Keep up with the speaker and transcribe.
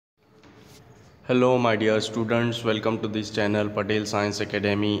Hello my dear students, welcome to this channel Patel Science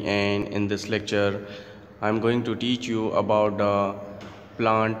Academy, and in this lecture I am going to teach you about the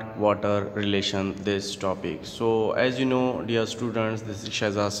plant water relation, this topic. So as you know dear students, this is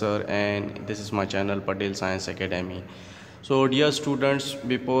Shahzad sir and this is my channel Patel Science Academy. So dear students,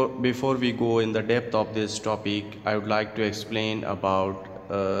 before we go in the depth of this topic, I would like to explain about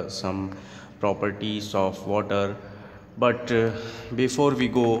some properties of water. But before we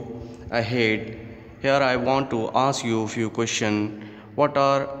go ahead, here I want to ask you a few questions. What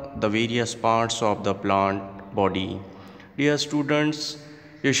are the various parts of the plant body? Dear students,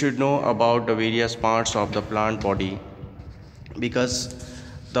 you should know about the various parts of the plant body because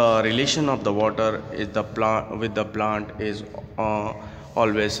the relation of the water is the plant with the plant is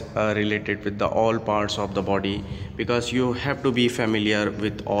always related with the all parts of the body, because you have to be familiar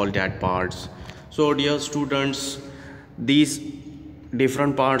with all that parts. So dear students, these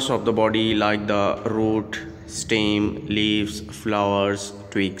different parts of the body like the root, stem, leaves, flowers,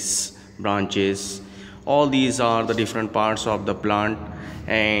 twigs, branches, all these are the different parts of the plant,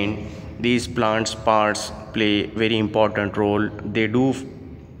 and these plants parts play very important role. They do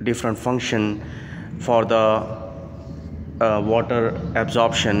different function for the water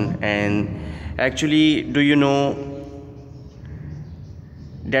absorption. And actually, do you know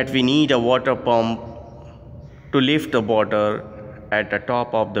that we need a water pump to lift the water at the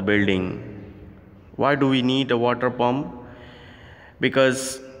top of the building? Why do we need a water pump?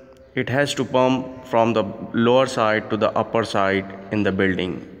 Because it has to pump from the lower side to the upper side in the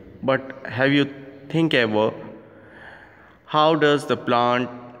building. But have you think ever how does the plant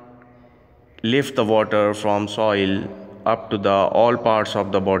lift the water from soil up to the all parts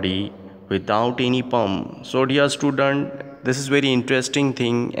of the body without any pump? So dear student, this is very interesting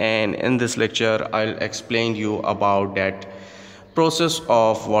thing, and in this lecture I'll explain you about that process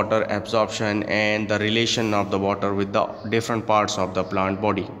of water absorption and the relation of the water with the different parts of the plant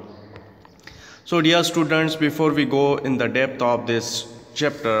body. So dear students, before we go in the depth of this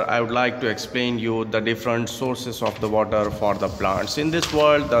chapter, I would like to explain you the different sources of the water for the plants. In this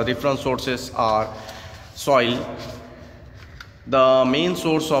world, the different sources are soil. The main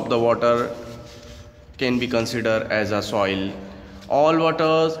source of the water can be considered as a soil. All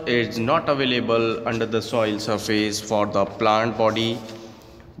water is not available under the soil surface for the plant body,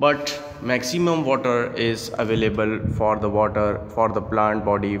 but maximum water is available for the plant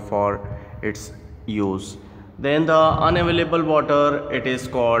body for its use. Then the unavailable water, it is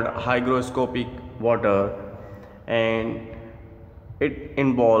called hygroscopic water, and it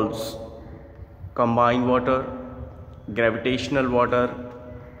involves combined water, gravitational water.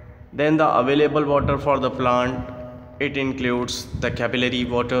 Then the available water for the plant, it includes the capillary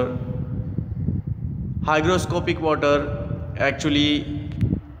water. Hygroscopic water, actually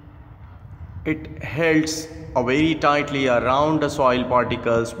it holds very tightly around the soil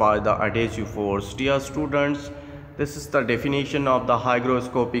particles by the adhesive force. Dear students, this is the definition of the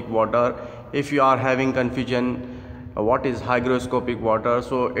hygroscopic water. If you are having confusion what is hygroscopic water,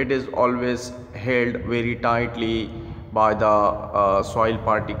 so it is always held very tightly by the soil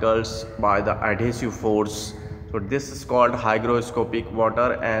particles by the adhesive force. So this is called hygroscopic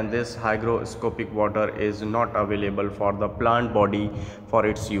water, and this hygroscopic water is not available for the plant body for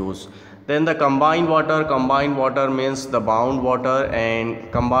its use. Then the combined water means the bound water, and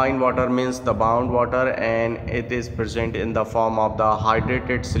it is present in the form of the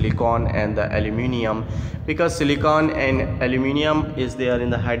hydrated silicon and the aluminium, because silicon and aluminium is there in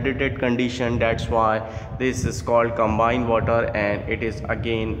the hydrated condition. That's why this is called combined water, and it is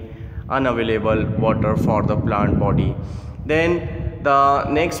again unavailable water for the plant body. Then the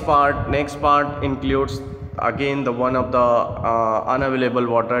next part includes again the one of the unavailable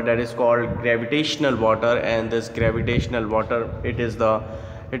water, that is called gravitational water. And this gravitational water, it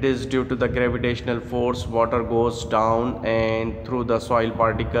is due to the gravitational force, water goes down and through the soil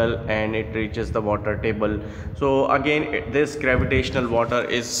particle and it reaches the water table. So again this gravitational water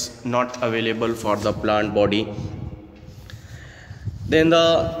is not available for the plant body. Then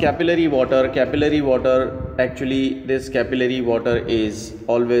the capillary water, actually this capillary water is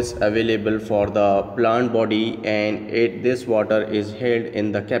always available for the plant body, and this water is held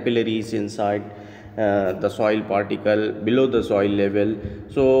in the capillaries inside the soil particle below the soil level.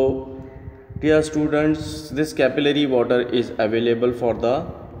 So dear students, this capillary water is available for the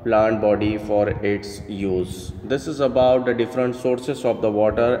plant body for its use. This is about the different sources of the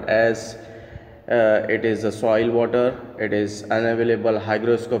water. As it is the soil water, it is unavailable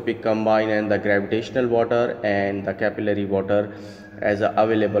hygroscopic, combined, and the gravitational water, and the capillary water as a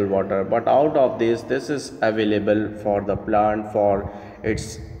available water. But out of this is available for the plant for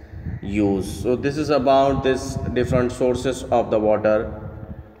its use. So this is about this different sources of the water.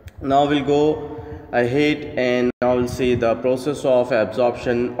 Now we'll go ahead and now we'll see the process of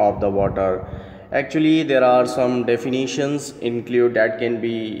absorption of the water. Actually, there are some definitions include that can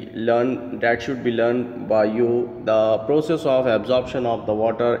be learned, that should be learned by you. The process of absorption of the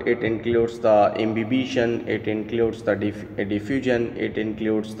water, it includes the imbibition, it includes the diffusion, it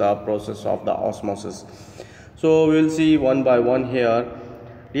includes the process of the osmosis. So we'll see one by one here.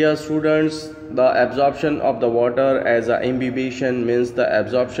 Dear students, the absorption of the water as a imbibition means the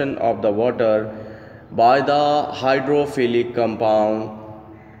absorption of the water by the hydrophilic compound.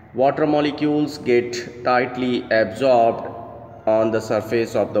 Water molecules get tightly absorbed on the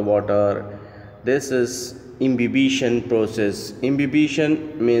surface of the water. This is imbibition process.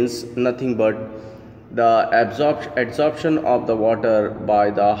 Imbibition means nothing but the absorption of the water by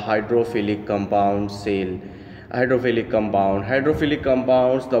the hydrophilic compound cell. Hydrophilic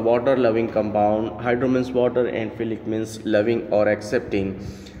compounds, the water loving compound. Hydro means water and philic means loving or accepting.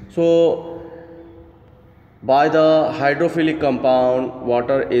 So by the hydrophilic compound,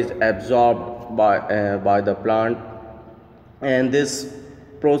 water is absorbed by the plant, and this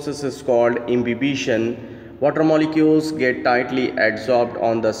process is called imbibition. Water molecules get tightly adsorbed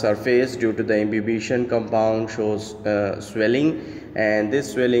on the surface. Due to the imbibition, compound shows swelling, and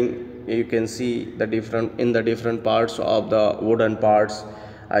this swelling you can see the different parts of the wooden parts.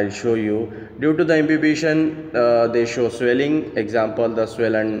 I'll show you. Due to the imbibition, they show swelling. Example, the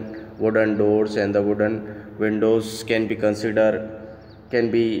swollen wooden doors and the wooden windows can be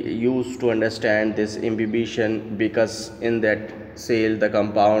used to understand this imbibition, because in that cell the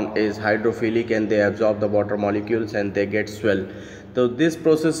compound is hydrophilic and they absorb the water molecules and they get swell. So this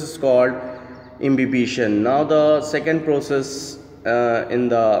process is called imbibition. Now the second process in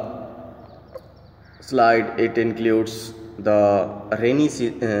the slide, it includes the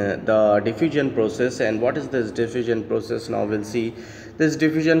diffusion process. And what is this diffusion process? Now we'll see. This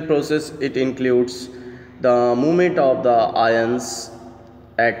diffusion process, it includes the movement of the ions,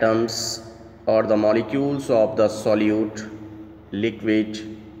 atoms or the molecules of the solute,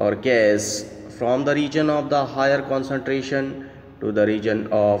 liquid or gas from the region of the higher concentration to the region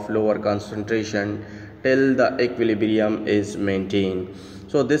of lower concentration till the equilibrium is maintained.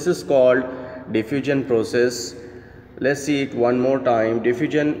 So this is called diffusion process. Let's see it one more time.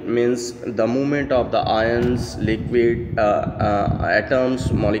 Diffusion means the movement of the ions, liquid,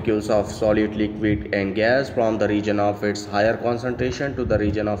 atoms, molecules of solid, liquid and gas from the region of its higher concentration to the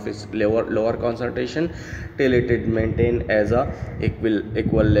region of its lower concentration till it is maintained as a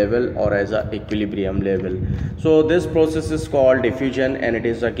equal level or as a equilibrium level. So this process is called diffusion, and it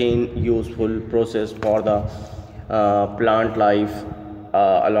is again useful process for the plant life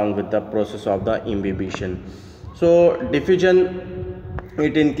along with the process of the imbibition. So diffusion,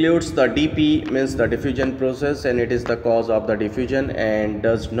 it includes the DP means the diffusion process, and it is the cause of the diffusion and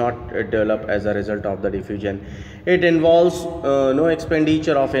does not develop as a result of the diffusion. It involves no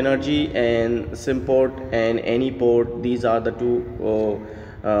expenditure of energy, and symport and antiport, these are the two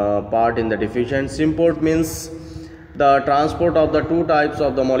part in the diffusion. Symport means the transport of the two types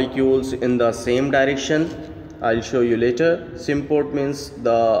of the molecules in the same direction. I'll show you later. Symport means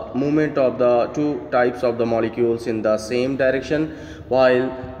the movement of the two types of the molecules in the same direction, while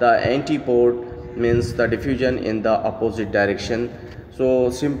the antiport means the diffusion in the opposite direction.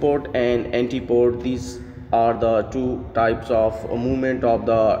 So symport and antiport, these are the two types of movement of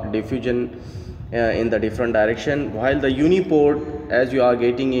the diffusion in the different direction, while the uniport, as you are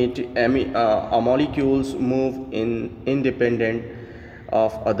getting it, molecules move independent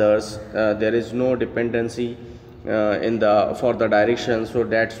of others. There is no dependency for the direction, so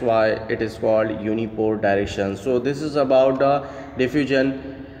that's why it is called uniport direction. So this is about the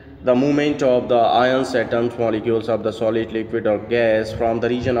diffusion, the movement of the ions, atoms, molecules of the solid, liquid or gas from the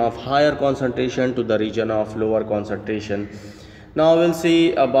region of higher concentration to the region of lower concentration. Now we'll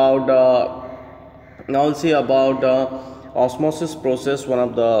see about osmosis process. One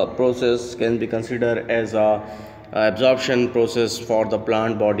of the process can be considered as a absorption process for the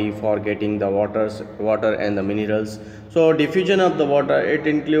plant body for getting the water and the minerals. So diffusion of the water, it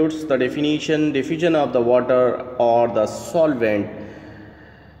includes the definition: diffusion of the water or the solvent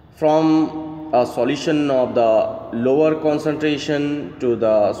from a solution of the lower concentration to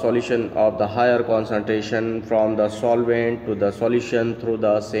the solution of the higher concentration, from the solvent to the solution through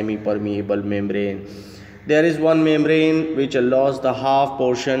the semi-permeable membrane. There is one membrane which allows the half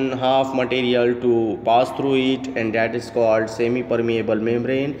portion, half material to pass through it, and that is called semi-permeable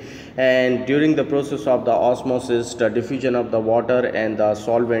membrane. And during the process of the osmosis, the diffusion of the water and the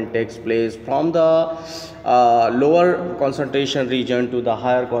solvent takes place from the lower concentration region to the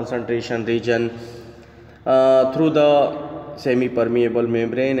higher concentration region through the semi-permeable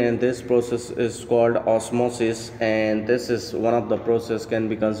membrane, and this process is called osmosis. And this is one of the process can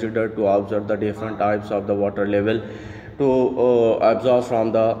be considered to observe the different types of the water level to absorb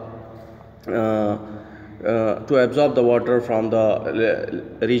from the to absorb the water from the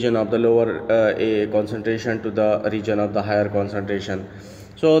region of the lower concentration to the region of the higher concentration.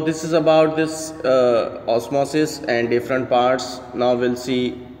 So this is about this osmosis and different parts. Now we'll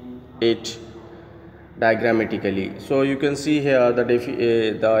see it diagrammatically. So you can see here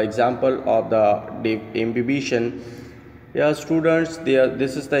the example of the imbibition. Yeah, students,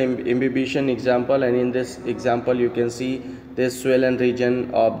 this is the imbibition example, and in this example you can see this swollen region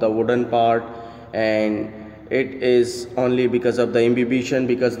of the wooden part, and it is only because of the imbibition,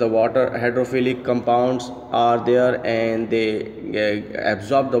 because the water hydrophilic compounds are there and they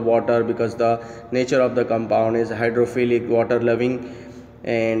absorb the water, because the nature of the compound is hydrophilic, water loving,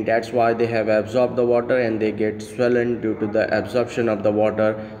 and that's why they have absorbed the water and they get swollen due to the absorption of the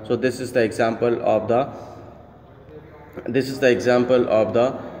water. So this is the example of the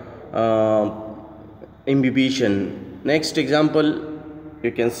imbibition. Next example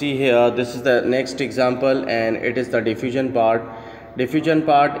you can see here, this is the next example, and it is the diffusion part. Diffusion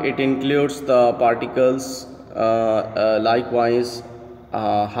part, it includes the particles likewise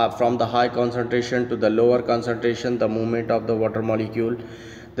from the high concentration to the lower concentration, the movement of the water molecule.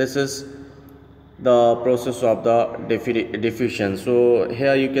 This is the process of the diffusion. So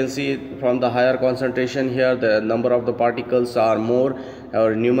here you can see from the higher concentration, here the number of the particles are more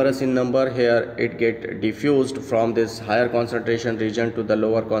or numerous in number. Here it get diffused from this higher concentration region to the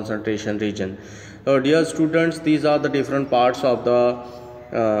lower concentration region. So dear students, these are the different parts of the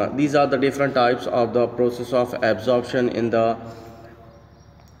these are the different types of the process of absorption in the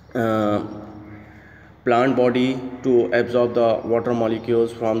plant body to absorb the water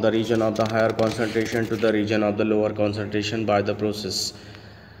molecules from the region of the higher concentration to the region of the lower concentration by the process.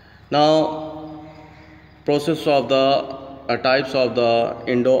 Now, process of the types of the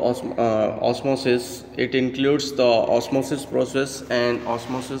osmosis, it includes the osmosis process, and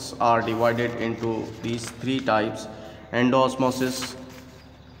osmosis are divided into these three types: endoosmosis,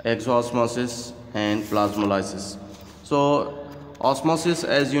 exoosmosis, and plasmolysis. So osmosis,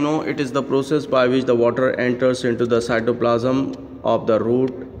 as you know, it is the process by which the water enters into the cytoplasm of the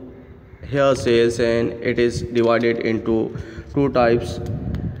root hair cells, and it is divided into two types: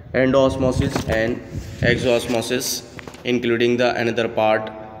 endoosmosis and exoosmosis, including the another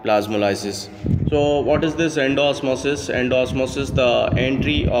part, plasmolysis. So what is this endoosmosis? Endoosmosis, the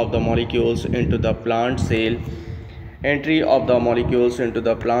entry of the molecules into the plant cell. Entry of the molecules into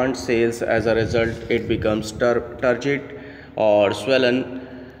the plant cells, as a result it becomes turgid or swollen,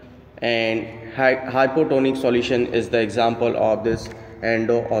 and hypotonic solution is the example of this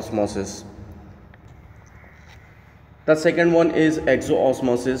endoosmosis. The second one is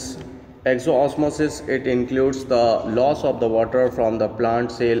exoosmosis. Exoosmosis, it includes the loss of the water from the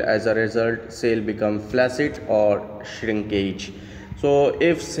plant cell, as a result cell become flaccid or shrinkage. So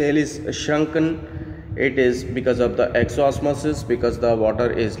if cell is shrunken, it is because of the exoosmosis, because the water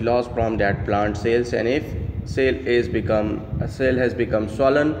is lost from that plant cells. And if cell has become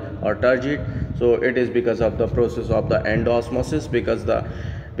swollen or turgid, so it is because of the process of the endoosmosis,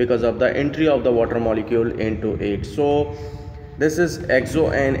 because of the entry of the water molecule into it. So this is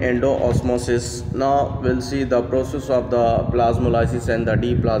exo and endoosmosis. Now we'll see the process of the plasmolysis and the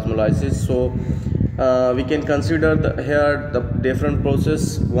deplasmolysis. So we can consider here the different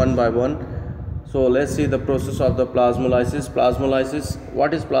process one by one. So let's see the process of the plasmolysis. Plasmolysis,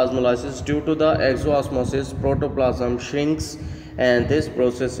 what is plasmolysis? Due to the exoosmosis, protoplasm shrinks, and this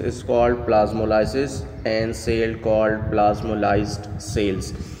process is called plasmolysis, and cell called plasmolyzed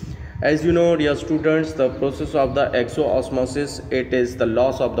cells. As you know, dear students, the process of the exoosmosis, it is the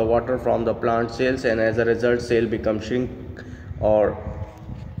loss of the water from the plant cells, and as a result cell become shrink, or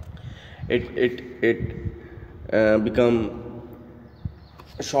it become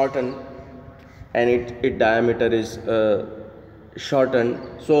shorten, and its diameter is shortened.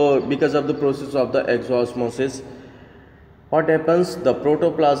 So because of the process of the exoosmosis, what happens, the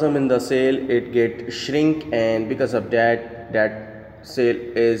protoplasm in the cell, it get shrink, and because of that cell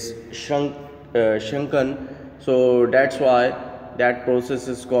is shrunken. So that's why that process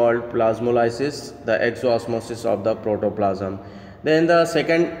is called plasmolysis, the exoosmosis of the protoplasm. Then the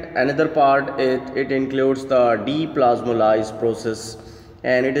second another part, it includes the deplasmolysis process,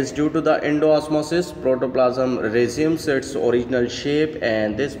 and it is due to the endoosmosis protoplasm resumes its original shape,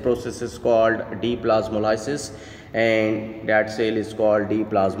 and this process is called deplasmolysis, and that cell is called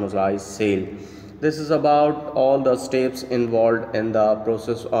deplasmolysed cell. This is about all the steps involved in the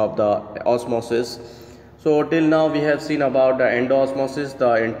process of the osmosis. So till now we have seen about the endoosmosis,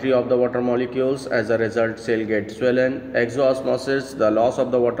 the entry of the water molecules, as a result cell gets swollen. Exoosmosis, the loss of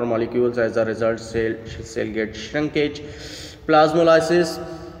the water molecules, as a result cell gets shrinkage. Plasmolysis,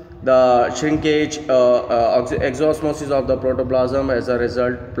 the shrinkage, exoosmosis of the protoplasm, as a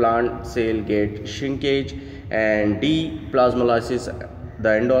result plant cell get shrinkage. And deplasmolysis, the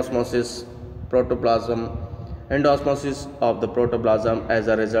endoosmosis of the protoplasm, as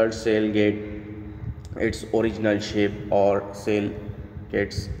a result cell get its original shape or cell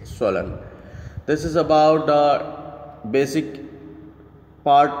gets swollen. This is about the basic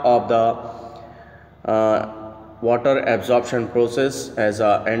part of the water absorption process, as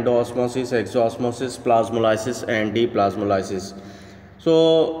endoosmosis, exoosmosis, plasmolysis and deplasmolysis.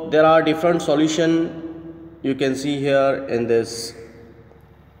 So there are different solutions you can see here in this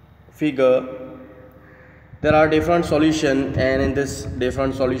figure. There are different solutions, and in this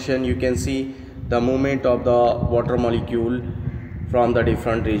different solution you can see the movement of the water molecule from the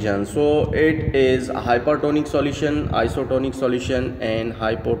different regions. So it is a hypertonic solution, isotonic solution and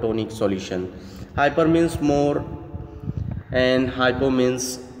hypotonic solution. Hyper means more and hypo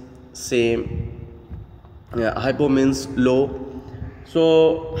means same. Hypo means low.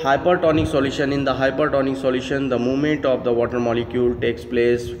 So hypertonic solution, in the hypertonic solution the movement of the water molecule takes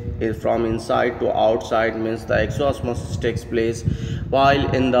place from inside to outside, means the exoosmosis takes place,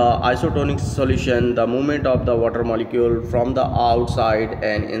 while in the isotonic solution the movement of the water molecule from the outside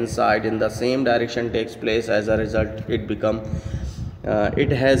and inside in the same direction takes place. As a result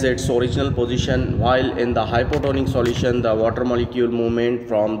it has its original position, while in the hypotonic solution the water molecule movement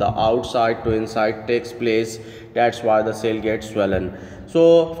from the outside to inside takes place. That's why the cell gets swollen.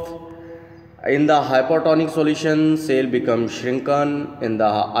 So in the hypertonic solution cell becomes shrunken. In the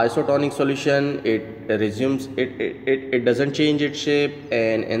isotonic solution it resumes, it doesn't change its shape,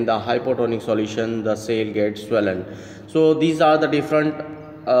 and in the hypotonic solution the cell gets swollen. So these are the different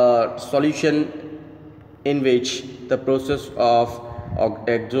solution in which the process of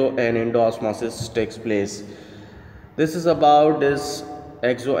exo and endoosmosis takes place. This is about this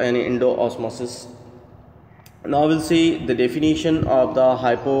exo and endoosmosis. Now we'll see the definition of the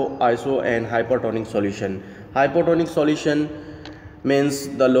hypo, iso and hypertonic solution. Hypotonic solution means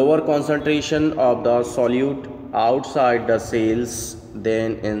the lower concentration of the solute outside the cells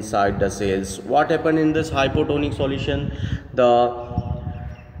than inside the cells. What happened in this hypotonic solution? The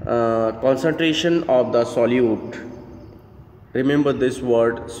concentration of the solute, remember this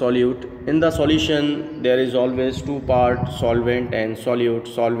word solute. In the solution there is always two parts, solvent and solute.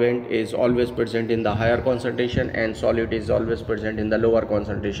 Solvent is always present in the higher concentration and solute is always present in the lower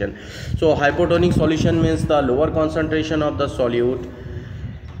concentration. So hypotonic solution means the lower concentration of the solute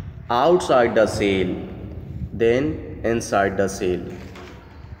outside the cell than inside the cell,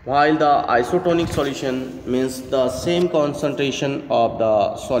 while the isotonic solution means the same concentration of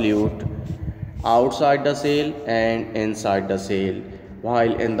the solute outside the cell and inside the cell,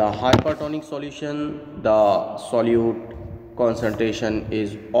 while in the hypertonic solution the solute concentration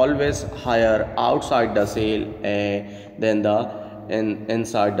is always higher outside the cell than the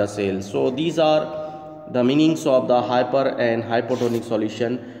inside the cell. So these are the meanings of the hyper and hypotonic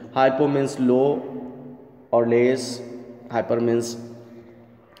solution. Hypo means low or less, hyper means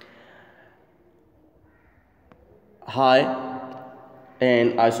high,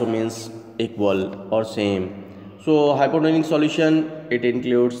 and iso means equal or same. So hypotonic solution, it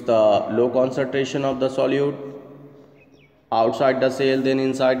includes the low concentration of the solute outside the cell than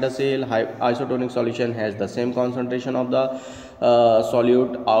inside the cell. Isotonic solution has the same concentration of the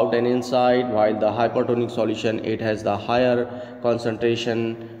solute out and inside, while the hypertonic solution, it has the higher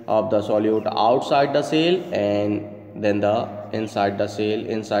concentration of the solute outside the cell and then the inside the cell.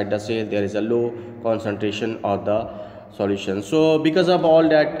 Inside the cell there is a low concentration of the solution. So because of all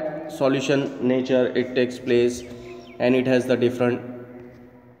that solution nature, it takes place and it has the different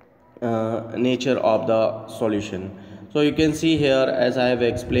nature of the solution. So you can see here, as I have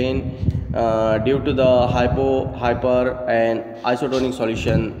explained, due to the hyper and isotonic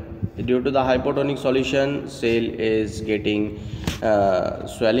solution, due to the hypotonic solution cell is getting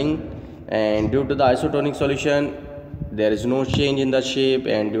swelling, and due to the isotonic solution there is no change in the shape,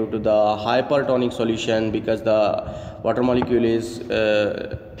 and due to the hypertonic solution, because the water molecule is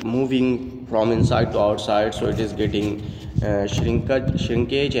moving from inside to outside, so it is getting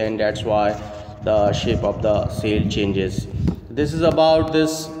shrinkage, and that's why the shape of the cell changes. This is about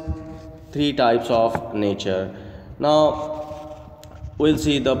this three types of nature. Now we'll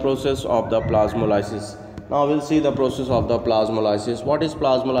see the process of the plasmolysis. What is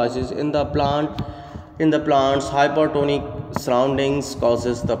plasmolysis? In the plants, hypertonic surroundings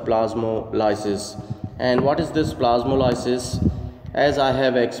causes the plasmolysis. And what is this plasmolysis? As I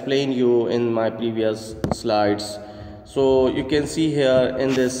have explained you in my previous slides. So you can see here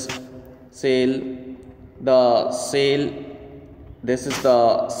in this cell, this is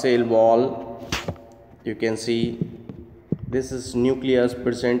the cell wall. You can see this is nucleus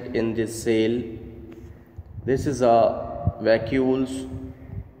present in this cell. This is a vacuoles,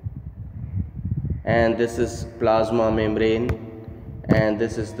 and this is plasma membrane, and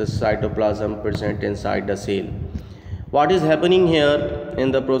this is the cytoplasm present inside the cell. What is happening here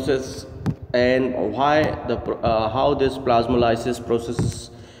in the process, and how this plasmolysis process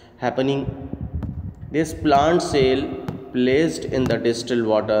is happening? This plant cell placed in the distilled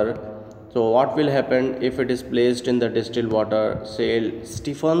water. So what will happen if it is placed in the distilled water? Cell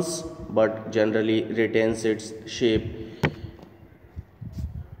stiffens but generally retains its shape.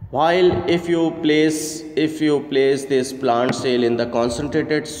 While if you place this plant cell in the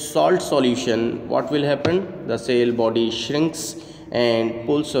concentrated salt solution, what will happen? The cell body shrinks and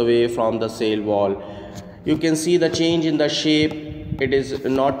pulls away from the cell wall. You can see the change in the shape. It is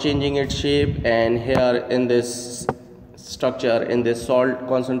not changing its shape, and here in this structure, in this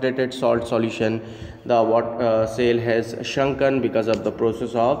concentrated salt solution, the cell has shrunken because of the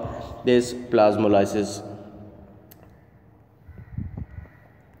process of this plasmolysis.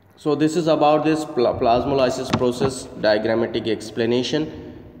 So this is about this plasmolysis process diagrammatic explanation.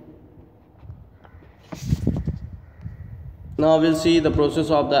 Now we'll see the process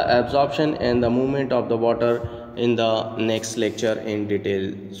of the absorption and the movement of the water in the next lecture in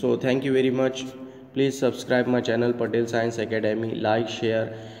detail. So thank you very much. Please subscribe my channel Patel Science Academy, like,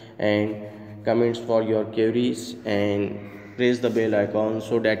 share and comments for your queries, and press the bell icon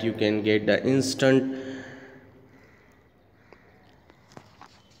so that you can get the instant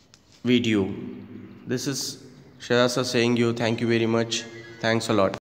video. This is Shayasa saying you thank you very much. Thanks a lot.